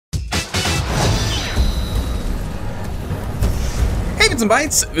Bits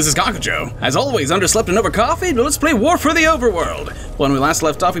and Bytes, this is Kakujo. As always, underslept and over coffee, but let's play War for the Overworld. When we last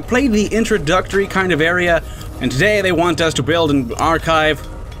left off, we played the introductory kind of area, and today they want us to build an archive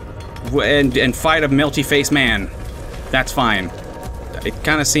and fight a melty-faced man. That's fine. It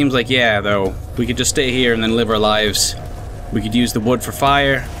kind of seems like, yeah, though, we could just stay here and then live our lives. We could use the wood for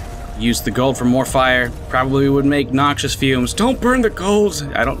fire, use the gold for more fire, probably would make noxious fumes. Don't burn the gold!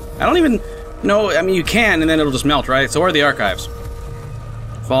 I don't even know, I mean, you can, and then it'll just melt, right? So where are the archives?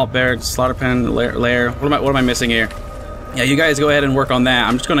 Vault, barracks, slaughter pen, lair. What am I missing here? Yeah, you guys go ahead and work on that.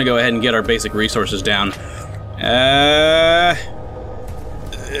 I'm just gonna go ahead and get our basic resources down. Oh,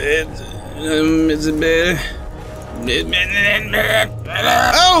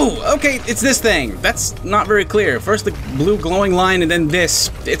 okay, it's this thing. That's not very clear. First the blue glowing line, and then this.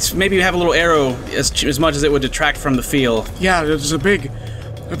 It's maybe you have a little arrow as much as it would detract from the feel. Yeah, there's a big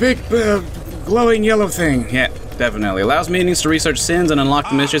glowing yellow thing. Yeah, definitely. Allows minions to research sins and unlock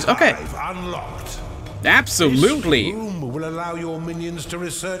the mysteries. Okay. Unlocked. Absolutely. This room will allow your minions to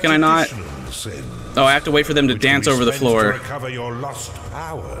research. Can I not? Sins, oh, I have to wait for them to dance over the floor. To recover your lost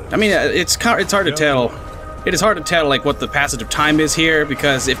powers. I mean, it's hard to tell. It is hard to tell, like, what the passage of time is here,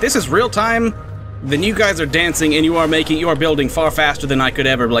 because if this is real time, then you guys are dancing and you are building far faster than I could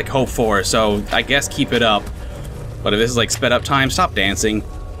ever, like, hope for, so I guess keep it up. But if this is, like, sped up time, stop dancing.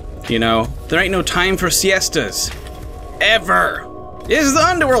 You know? There ain't no time for siestas. Ever! This is the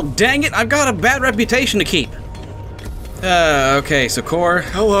underworld, dang it! I've got a bad reputation to keep. Okay, so core.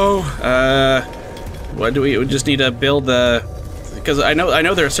 Hello. What do we just need to build the... Because I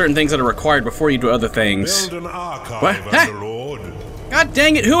know there are certain things that are required before you do other things. Build an archive, what? Overlord. God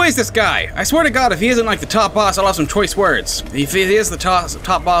dang it, who is this guy? I swear to God, if he isn't like the top boss, I'll have some choice words. If he is the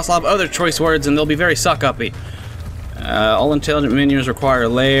top boss, I'll have other choice words, and they'll be very suck-uppy. All intelligent minions require a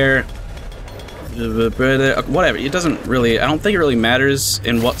lair. Whatever, it doesn't really, I don't think it really matters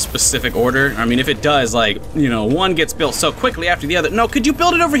in what specific order. I mean, if it does, like, you know, one gets built so quickly after the other. No, could you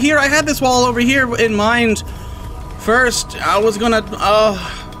build it over here? I had this wall over here in mind. First, I was gonna,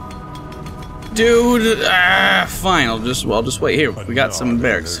 dude, fine, I'll just wait here. We got some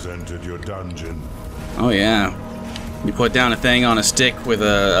barracks. Your dungeon. Oh yeah. You put down a thing on a stick with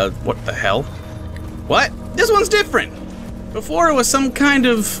a what the hell? What? This one's different. Before it was some kind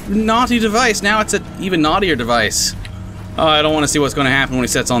of naughty device, now it's an even naughtier device. Oh, I don't want to see what's gonna happen when he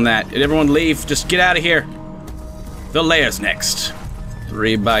sets on that. Did everyone leave? Just get out of here. The lair's next.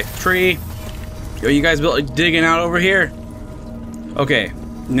 3 by 3. Are you guys digging out over here? Okay,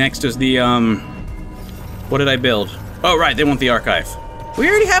 next is the, what did I build? Oh, right, they want the archive. We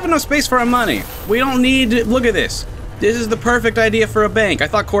already have enough space for our money. We don't need, look at this. This is the perfect idea for a bank. I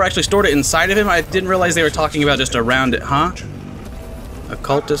thought Core actually stored it inside of him. I didn't realize they were talking about just around it, huh?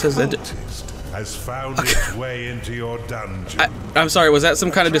 Occultist has found its way into your dungeon. I'm sorry, was that some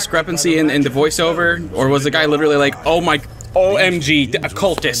kind of discrepancy in the voiceover? Or was the guy literally like, oh my... OMG, a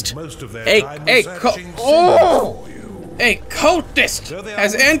cultist. A cultist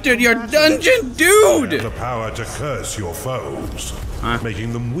has entered your dungeon, dude! The power to curse your foes,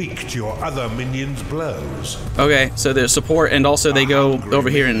 making them weak to your other minions' blows. Okay, so there's support, and also they go over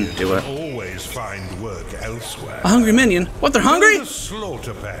here and do it. Always find work elsewhere. A hungry minion? What, they're hungry? The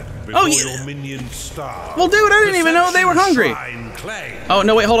slaughter pen before your minions starve. Well, dude, I didn't even know they were hungry. Oh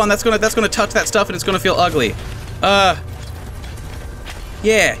no, wait, hold on. That's gonna touch that stuff, and it's gonna feel ugly.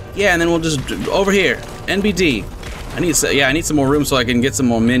 Yeah, and then we'll just over here. NBD. I need some more room so I can get some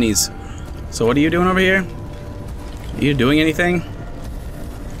more minis. So what are you doing over here? Are you doing anything?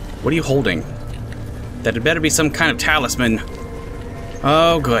 What are you holding? That it better be some kind of talisman.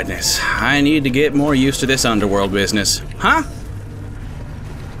 Oh goodness, I need to get more used to this underworld business. Huh?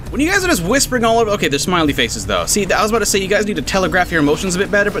 When you guys are just whispering all over, okay, there's smiley faces though. See, I was about to say you guys need to telegraph your emotions a bit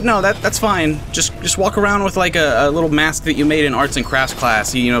better, but no, that's fine. Just walk around with like a little mask that you made in arts and crafts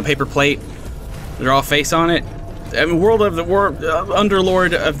class. You know, paper plate. They're all face on it. I mean,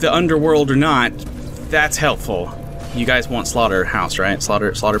 underlord of the underworld or not, that's helpful. You guys want slaughterhouse, right?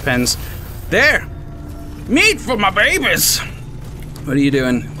 Slaughter pens. There. Meat for my babies. What are you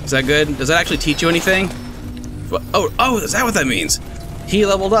doing? Is that good? Does that actually teach you anything? Oh, is that what that means? He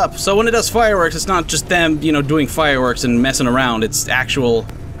leveled up, so when it does fireworks, it's not just them, you know, doing fireworks and messing around. It's actual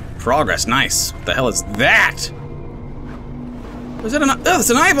progress. Nice. What the hell is that? Was that oh, it's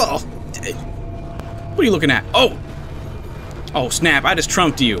an eyeball. What are you looking at? Oh, snap! I just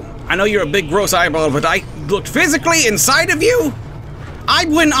trumped you. I know you're a big, gross eyeball, but I looked physically inside of you. I'd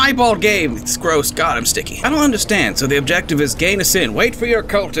win eyeball game. It's gross. God, I'm sticky. I don't understand. So the objective is gain a sin. Wait for your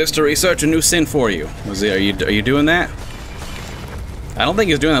cultist to research a new sin for you. Are you doing that? I don't think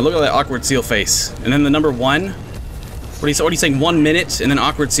he's doing that. Look at that awkward seal face. And then the number 1. What are you saying, 1 minute and then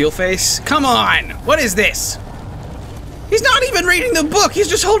awkward seal face? Come on! What is this? He's not even reading the book, he's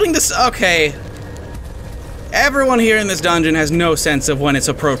just holding this. Okay. Everyone here in this dungeon has no sense of when it's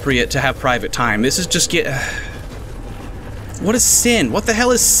appropriate to have private time. This is just what is sin? What the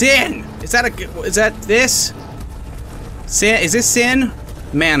hell is sin? Is that this? Sin? Is this sin?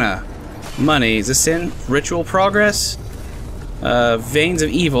 Mana. Money. Is this sin? Ritual progress? Veins of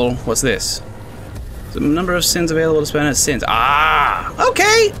evil. What's this? The number of sins available to spend as sins. Ah!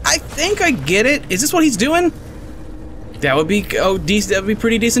 Okay! I think I get it. Is this what he's doing? That would be, that would be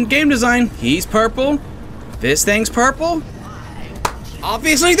pretty decent game design. He's purple. This thing's purple.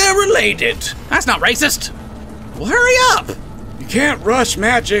 Obviously they're related. That's not racist. Well, hurry up! You can't rush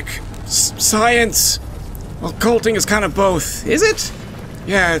magic. Science. Occulting is kind of both. Is it?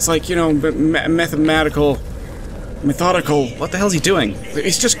 Yeah, it's like, you know, mathematical. Methodical. What the hell's he doing?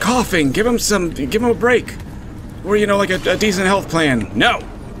 He's just coughing. Give him a break. Or, you know, like a decent health plan. No!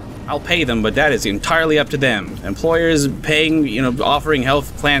 I'll pay them, but that is entirely up to them. Employers paying, you know, offering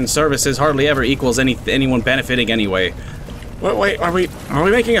health plan services hardly ever equals anyone benefiting anyway. Wait, are we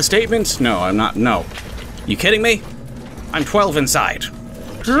making a statement? No, I'm not. No. You kidding me? I'm 12 inside.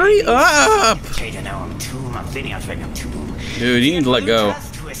 Hurry up! Dude, you need to let go.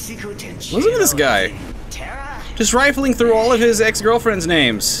 Listen to this guy. Just rifling through all of his ex-girlfriend's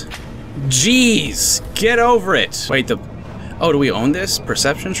names. Jeez, get over it. Wait, oh, do we own this?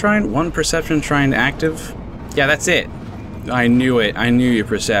 Perception Shrine? 1 Perception Shrine active? Yeah, that's it. I knew it. I knew you're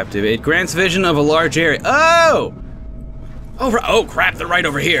perceptive. It grants vision of a large area. Oh! Oh, crap, they're right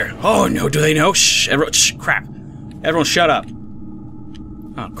over here. Oh, no, do they know? Shh, crap. Everyone shut up.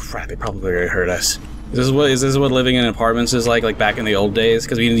 Oh, crap, they probably already heard us. Is this what living in apartments is like back in the old days?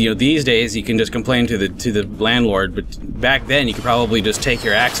 Because, you know, these days you can just complain to the landlord, but back then you could probably just take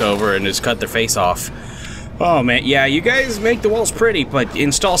your axe over and just cut their face off. Oh man, yeah, you guys make the walls pretty, but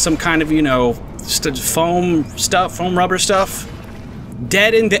install some kind of, you know, foam rubber stuff.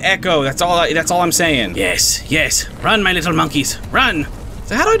 Deaden the echo. That's all I'm saying. Yes, run, my little monkeys, run.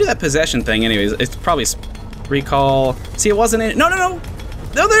 So how do I do that possession thing? Anyways, it's probably recall. See, it wasn't in. No.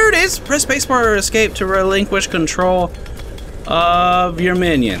 Oh, there it is! Press spacebar or escape to relinquish control of your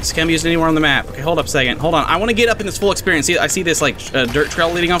minions. Can't be used anywhere on the map. Okay, hold up a second. Hold on. I want to get up in this full experience. See, I see this, like, dirt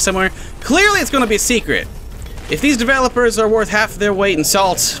trail leading off somewhere. Clearly, it's going to be a secret. If these developers are worth half their weight in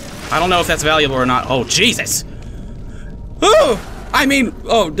salt, I don't know if that's valuable or not. Oh, Jesus! Oh,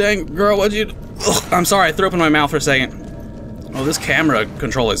 dang, girl, what'd you do? I'm sorry, I threw up in my mouth for a second. Oh, this camera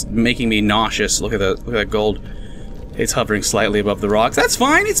control is making me nauseous. Look at that gold. It's hovering slightly above the rocks. That's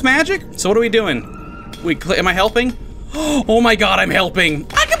fine, it's magic. So what are we doing? Am I helping? Oh my god, I'm helping.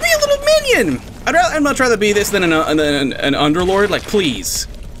 I could be a little minion. I'd much rather be this than an underlord. Like, please.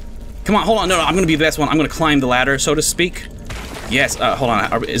 Come on, hold on. No, I'm gonna be the best one. I'm gonna climb the ladder, so to speak. Yes, hold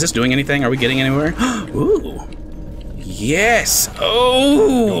on. Is this doing anything? Are we getting anywhere? Ooh. Yes.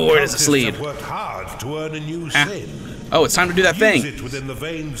 Oh, where does this lead? Worked hard to earn a new sin. Oh, it's time to do that thing. Use it within the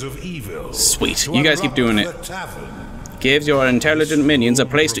veins of evil. Sweet. You guys keep doing it. Gives your intelligent minions a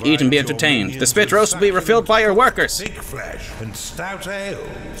place to eat and be entertained. The spit roast will be refilled by your workers. Pig flesh and stout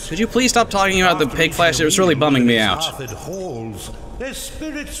ales. Could you please stop talking about the pig flesh? It was really bumming me out. Halls, their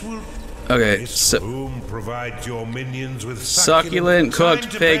spirits will. Okay, provides your minions with succulent cooked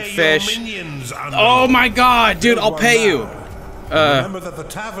pig fish. Oh my god, dude, I'll pay you. Remember that the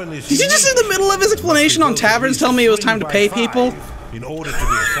tavern is. Did you just in the middle of his explanation on taverns tell me it was time to pay people? In order to be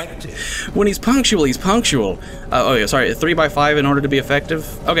effective. When he's punctual, he's punctual. Oh yeah, sorry, 3 by 5 in order to be effective?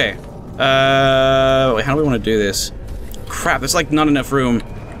 Okay. Wait, how do we want to do this? Crap, there's like not enough room.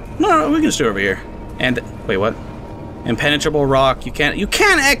 No, we can just do it over here. And, wait, what? Impenetrable rock, you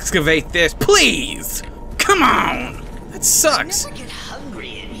can't excavate this, please! Come on! That sucks. I never get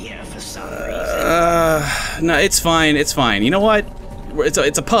hungry in here for some reason. No, it's fine. You know what?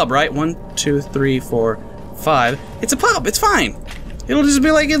 It's a pub, right? 1, 2, 3, 4, 5. It's a pub, it's fine. It'll just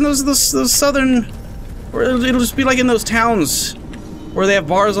be like in those southern, or it'll just be like in those towns where they have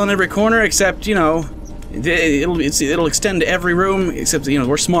bars on every corner, except, you know, it'll extend to every room, except, you know,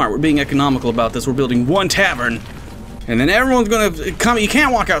 we're smart, we're being economical about this, we're building 1 tavern, and then everyone's gonna come, you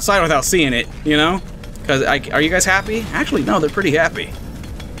can't walk outside without seeing it, you know? Because, are you guys happy? Actually, no, they're pretty happy.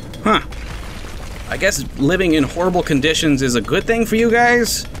 Huh. I guess living in horrible conditions is a good thing for you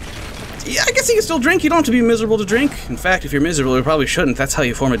guys? Yeah, I guess you can still drink. You don't have to be miserable to drink. In fact, if you're miserable, you probably shouldn't. That's how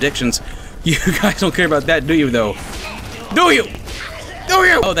you form addictions. You guys don't care about that, do you, though? Do you? Do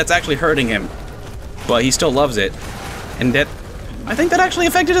you? Oh, that's actually hurting him. But he still loves it. And that... I think that actually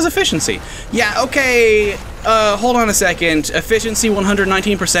affected his efficiency. Yeah, okay. Hold on a second. Efficiency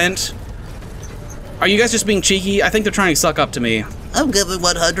 119%. Are you guys just being cheeky? I think they're trying to suck up to me. I'm giving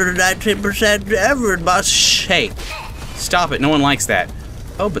 119% effort, boss. Hey, stop it. No one likes that.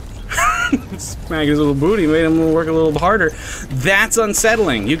 Oh, but smack his little booty made him work a little harder. That's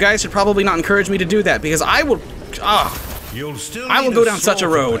unsettling. You guys should probably not encourage me to do that because I will. You'll still I will go down such a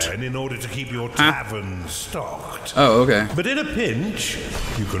road in order to keep your tavern stocked. Oh, okay. But in a pinch,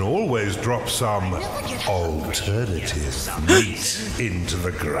 you can always drop some alternative meat into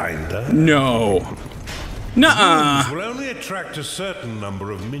the grinder. No. Nuh-uh. Will only attract a certain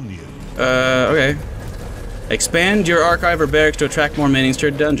number of minions. Okay. Expand your archive or barracks to attract more minions to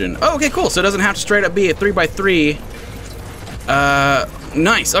your dungeon. Oh, okay, cool. So it doesn't have to straight up be a 3x3.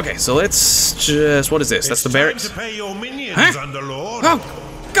 Nice. Okay, so let's just... What is this? That's the barracks? To pay your minions, huh? Underlord. Oh,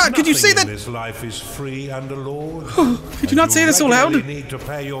 God, could you say that? This life is free, Underlord. Could you not say that so loud?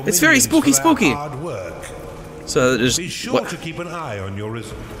 It's very spooky. Hard work. So there's... Be sure to keep an eye on your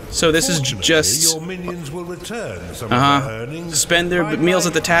results. So this is just... Your minions will return some of their earnings. Spend their meals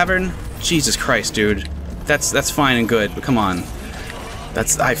at the tavern? Jesus Christ, dude. That's fine and good, but come on.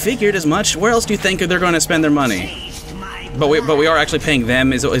 I figured as much. Where else do you think they're going to spend their money? But we are actually paying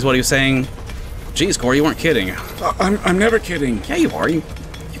them, is what he was saying. Jeez, Corey, you weren't kidding. I'm never kidding. Yeah, you are. You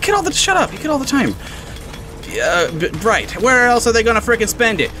kid all the... Shut up. You kid all the time. Right. Where else are they going to frickin'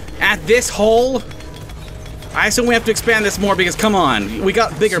 spend it? At this hole? I assume we have to expand this more because, come on, we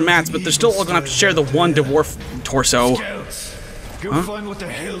got bigger mats, but they're still all gonna have to share the one dwarf torso. Scouts, go find what the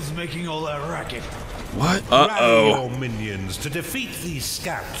hell's making all that racket. What? Rally your minions to defeat these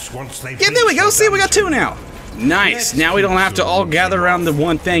scouts once they... Yeah, there we go. See, we got two now. Nice. Now we don't have to all gather around the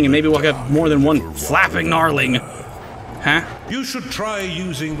one thing, and maybe we'll have more than one flapping gnarling. Huh? You should try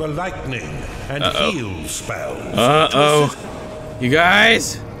using the lightning and heal spells. You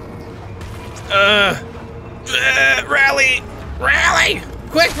guys. Rally! Rally!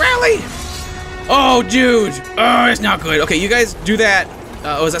 Quick, rally! Oh, dude! Oh, it's not good. Okay, you guys do that.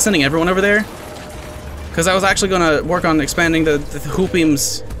 Oh, is that sending everyone over there? Because I was actually gonna work on expanding the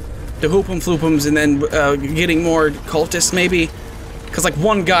hoopums, the hoopum floopums, and then getting more cultists, maybe. Because, like,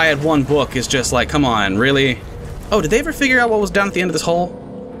 one guy at one book is just like, come on, really? Oh, did they ever figure out what was down at the end of this hole?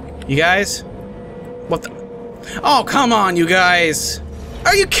 You guys? What the? Oh, come on, you guys!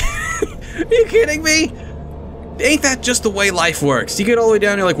 Are you Are you kidding me? Ain't that just the way life works? You get all the way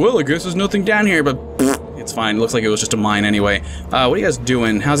down, you're like, well, I guess there's nothing down here, but pfft, it's fine. It looks like it was just a mine anyway. What are you guys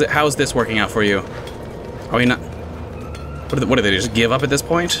doing? How's this working out for you? Are you not... What do they just give up at this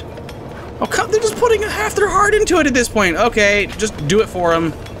point? Oh, come, they're just putting half their heart into it at this point. Okay, just do it for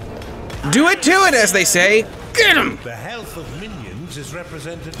them. Do it to it, as they say. Get them! The health of minions is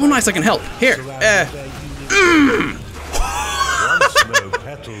represented... Oh, nice, I can help. Here,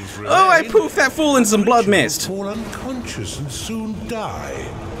 Oh, I poofed that fool in some blood mist. Fall unconscious and soon die.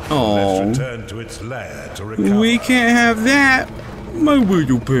 Oh, return to its lair to recover. We can't have that. My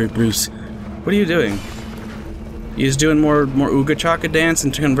little purpose. What are you doing? You just doing more Ooga Chaka dance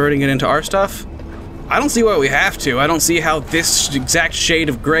and converting it into our stuff? I don't see why we have to. I don't see how this exact shade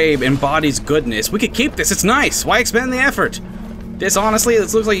of gray embodies goodness. We could keep this. It's nice. Why expend the effort? This, honestly,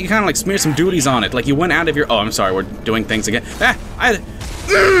 this looks like you kind of like smeared some duties on it. Like you went out of your... Oh, I'm sorry. We're doing things again.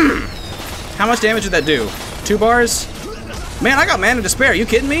 How much damage did that do? 2 bars? Man, I got mana to spare. Are you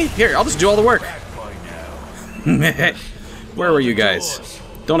kidding me? Here, I'll just do all the work. Where were you guys?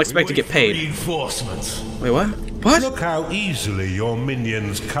 Don't expect to get paid. Wait, what? What? Look how easily your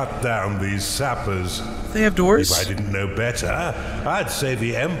minions cut down these sappers. They have doors? If I didn't know better, I'd say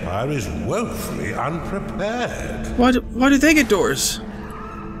the Empire is woefully unprepared. Why do they get doors?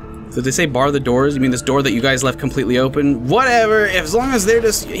 Did they say bar the doors? You mean this door that you guys left completely open? Whatever, as long as they're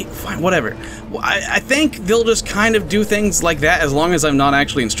just... Fine, whatever. Well, I think they'll just kind of do things like that as long as I'm not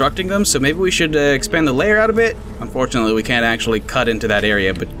actually instructing them, so maybe we should expand the layer out a bit. Unfortunately, we can't actually cut into that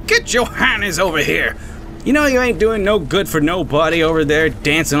area, but get your hands over here! You know you ain't doing no good for nobody over there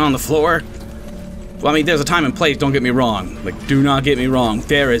dancing on the floor. Well, I mean, there's a time and place, don't get me wrong. Like, do not get me wrong.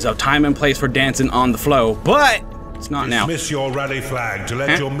 There is a time and place for dancing on the floor, but... It's not now. Dismiss your rally flag to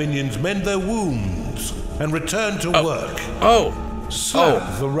let your minions mend their wounds and return to work.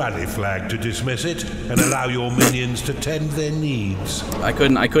 Slap the rally flag to dismiss it and allow your minions to tend their needs. I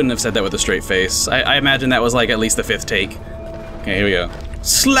couldn't have said that with a straight face. I imagine that was like at least the 5th take. Okay, here we go.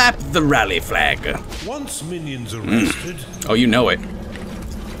 Slap the rally flag. Once minions are rested. Oh, you know it.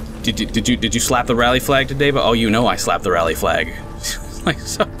 Did you slap the rally flag today? But oh, you know I slapped the rally flag. Like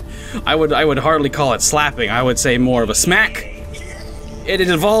so. I would hardly call it slapping. I would say more of a smack. It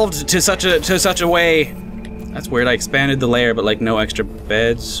evolved to such a way. That's weird. I expanded the layer, but like no extra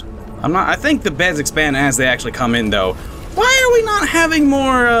beds. I think the beds expand as they actually come in, though. Why are we not having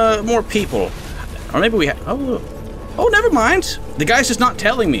more people? Or maybe we have... Oh, never mind. The guy's just not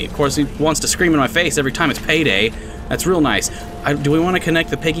telling me. Of course, he wants to scream in my face every time it's payday. That's real nice. Do we want to connect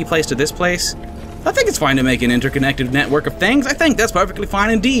the piggy place to this place? I think it's fine to make an interconnected network of things. I think that's perfectly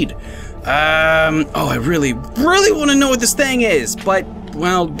fine indeed. Oh, I really want to know what this thing is, but,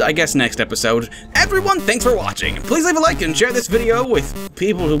 well, I guess next episode. Everyone, thanks for watching. Please leave a like and share this video with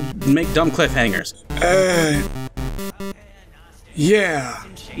people who make dumb cliffhangers. Yeah,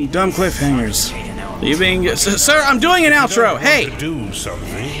 dumb cliffhangers. You being... Sir, I'm doing an outro! Hey! Do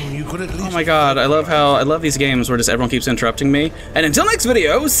something, you could at least... Oh my god, I love these games where just everyone keeps interrupting me. And until next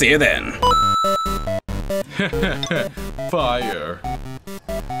video, see you then. Fire.